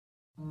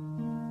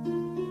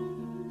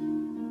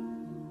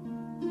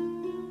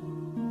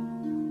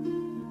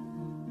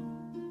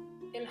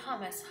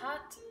il-5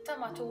 ħadd ta'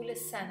 matul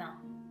is-sena.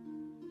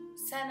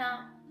 Sena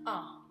A.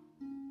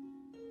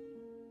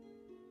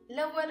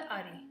 L-ewwel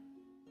qari.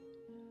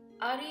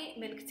 Qari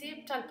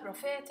mill-ktieb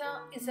tal-profeta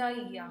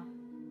Iżajija.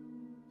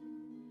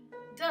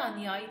 Dan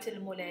jgħid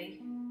il-mulej: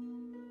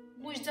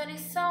 mhux dan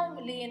is-sawm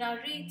li jiena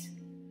rrid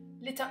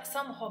li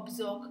taqsam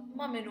ħobżok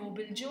ma' minhu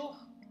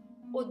bil-ġuħ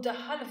u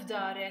ddaħħal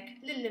f'darek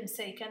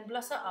lill-imsejken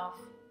bla saqaf.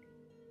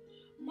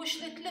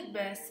 Mhux li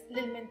tlibbes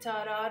lil min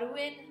tara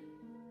arwien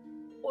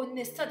u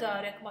n-nies ta'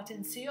 darek ma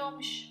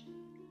tinsihomx.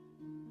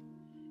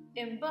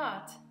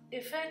 Imbagħad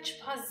ifeċċ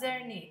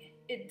b'ħażżerniq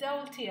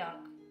id-dawl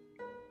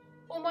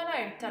tiegħek u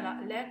malajr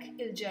talaqlek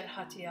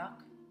il-ġerħa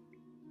tiegħek.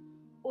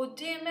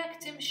 Quddiemek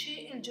timxi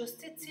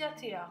l-ġustizzja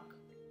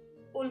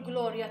tiegħek u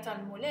l-glorja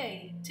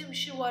tal-mulej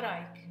timxi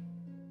warajk.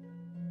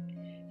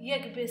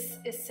 Jekk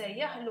biss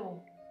issejjaħlu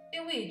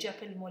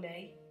iwieġeb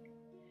il-mulej.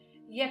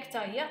 Jekk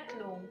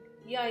tajjatlu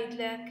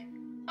jgħidlek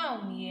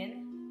hawn jien.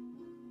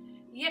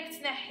 Jekk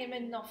tneħħi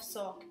minn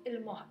nofsok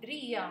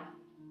il-moħqrija,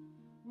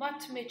 ma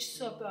tmiġġ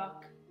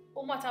sobak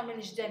u ma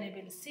tagħmilx deni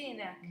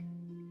bil-sienek.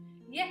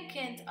 Jekk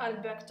int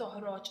qalbek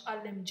toħroġ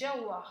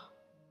għall-imġewwaħ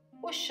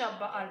u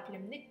x-xabba qalb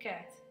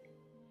l-imnikket,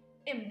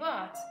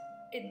 imbagħad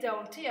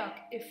id-dawl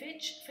tiegħek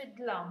ifiġġ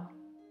fid-dlam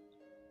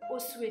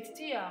u s-swied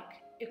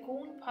tiegħek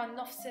ikun bħal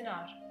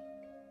nofsinhar.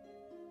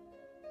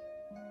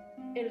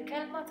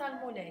 Il-kelma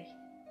tal-mulej.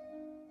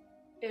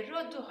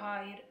 Ir-roddu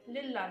ħajr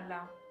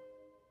lill-Alla.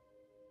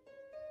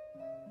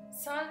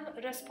 Salm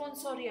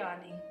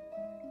responsorjali.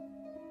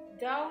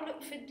 Dawl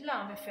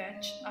fid-dlam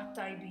ifeċċ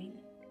għat-tajbin.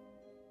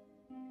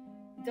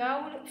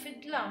 Dawl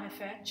fid-dlam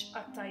ifeċċ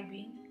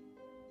għat-tajbin.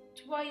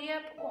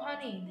 Twajjeb u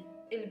ħanin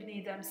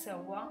il-bniedem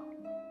sewwa.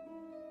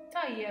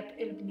 Tajjeb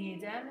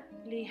il-bniedem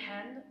li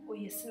jħenn u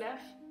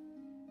jislef,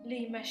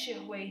 li jmexxi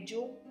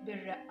ħwejġu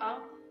bir-reqqa.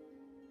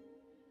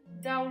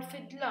 Dawl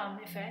fid-dlam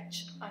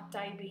ifeċċ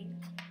għat-tajbin.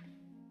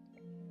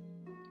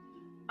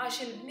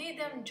 Għax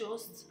il-bniedem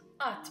ġust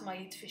qatt ma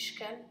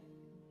jitfixkel,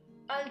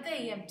 għal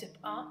dejjem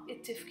tibqa'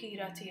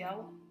 it-tifkira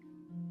tiegħu.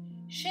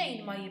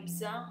 Xejn ma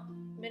jibża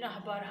minn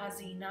aħbar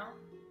ħażina,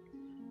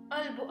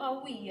 qalbu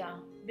qawwija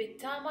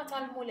bit-tama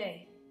tal-mulej.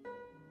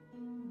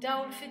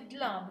 Dawl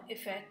fid-dlam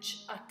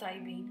ifeċċ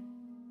għat-tajbin.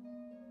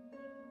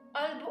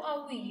 Qalbu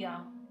qawwija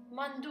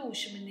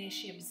m'għandux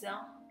minniex jibża,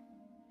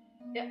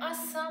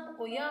 iqassam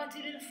u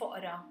jagħti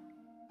lill-foqra.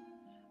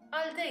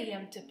 Għal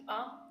dejjem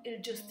tibqa'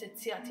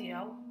 il-ġustizzja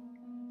tiegħu,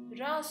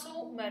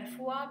 rasu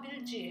merfuqa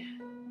bil-ġieħ.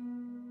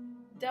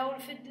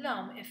 Dawl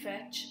fid-dlam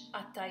ifeċċ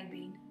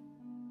għat-tajbin.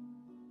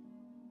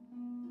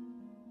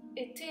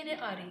 It-tieni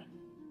qari.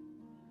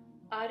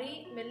 Qari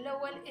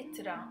mill-ewwel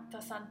ittra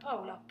ta' San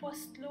Pawl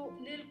Apostlu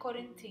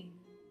lill-Korintin.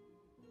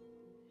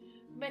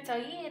 Meta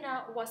jiena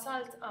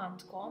wasalt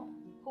għandkom,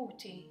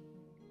 ħuti,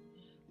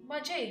 ma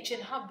ġejtx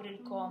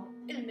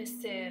inħabbrilkom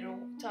il-misteru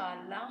ta'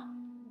 Alla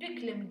bi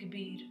kliem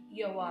kbir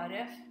jew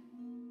għaref.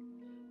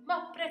 Ma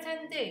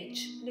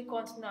pretendejtx li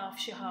kont naf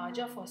xi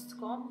ħaġa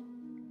fostkom,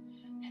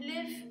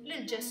 ħlief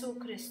lil Ġesu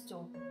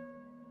Kristu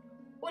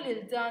u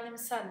lil dan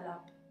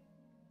imsallab.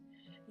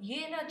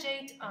 Jiena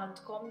ġejt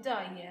għandkom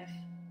dajjef,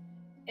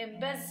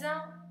 imbeżza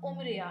u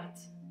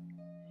mrijat.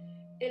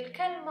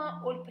 Il-kelma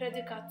u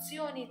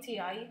l-predikazzjoni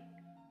tiegħi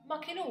ma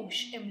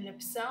kinux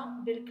imlibsa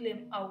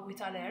bil-kliem qawwi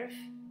tal-erf,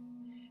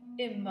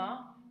 imma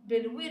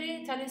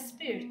bil-wiri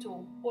tal-Ispirtu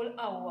u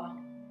l-qawwa,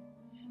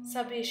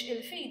 sabiex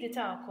il-fidi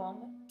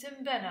tagħkom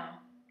timbena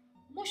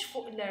mhux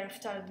fuq l-erf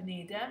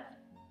tal-bniedem,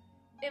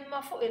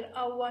 imma fuq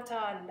il-qawwa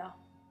ta' Alla.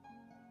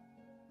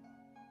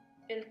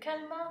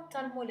 Il-kelma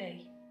tal-mulej.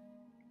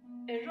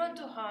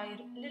 Ir-roddu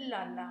ħajr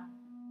lill-Alla.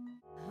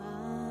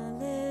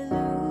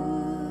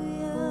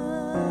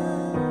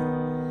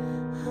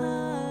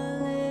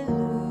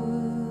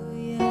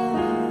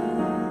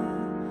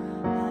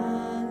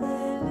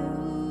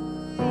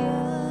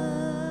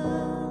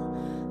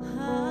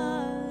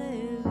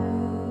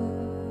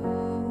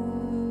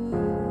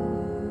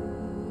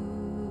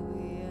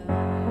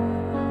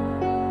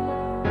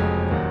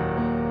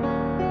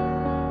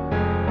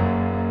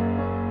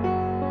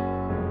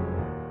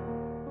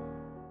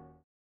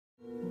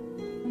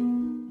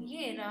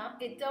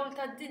 Id-dawl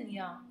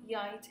tad-dinja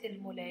jgħid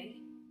il-mulej,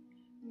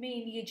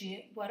 min jiġi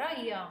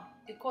warajja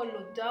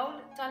ikollu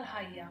d-dawl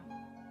tal-ħajja.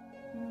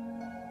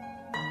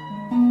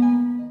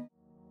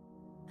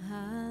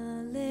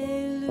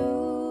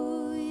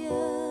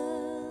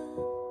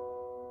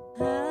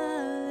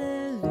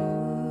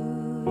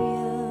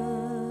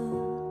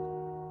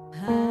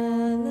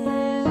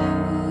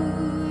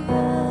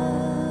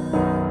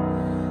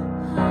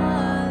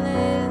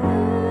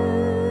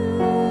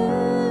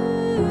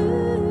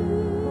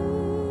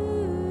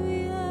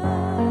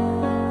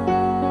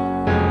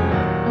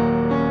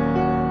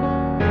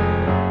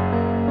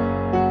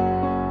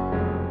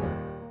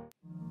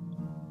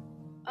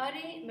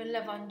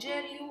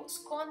 Mill-Evanġelju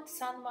skont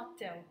San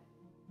Mattew.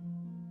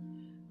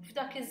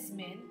 F'dak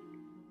iż-żmien,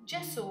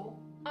 Ġesu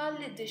qal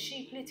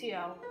lid-disċipli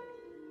tiegħu: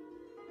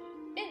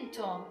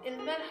 Intom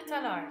il-melħ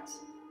tal-art,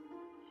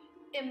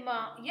 imma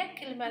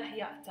jekk il-melħ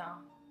jaqta',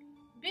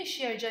 biex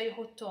jerġa'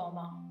 jieħu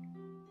t-toma.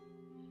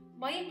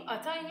 Ma jibqa'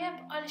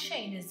 tajjeb għal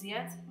xejn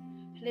iżjed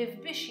ħlief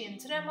biex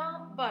jintrema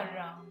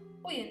barra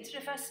u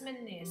jintrifes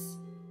min-nies.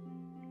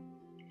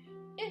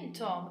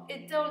 Intom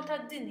id-dawl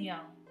tad-dinja.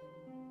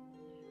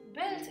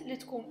 Belt li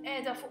tkun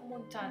qiegħda fuq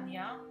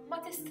muntanja ma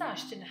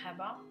tistax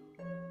tinħeba.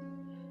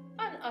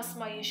 Anqas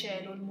ma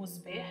jixelu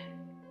l-mużbieħ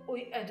u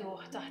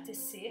jqeduh taħt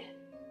is-sieħ,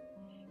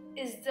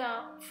 iżda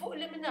fuq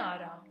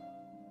l-imnara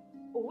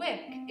u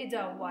hekk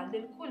idawwal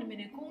lil kull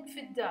min ikun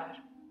fid-dar.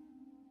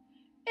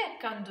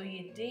 Hekk għandu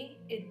jiddi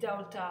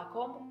id-dawl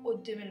tagħkom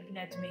quddiem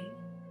il-bnedmin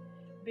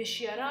biex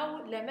jaraw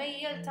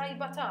l-emejjel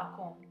tajba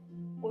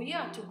tagħkom u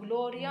jagħtu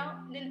glorja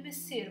lil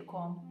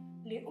Missierkom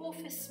li hu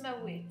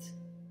fis-smewwiet.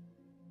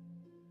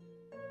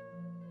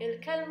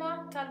 Il-kelma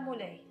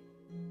tal-mulej.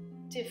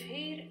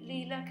 Tifħir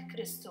lilek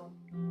Kristu.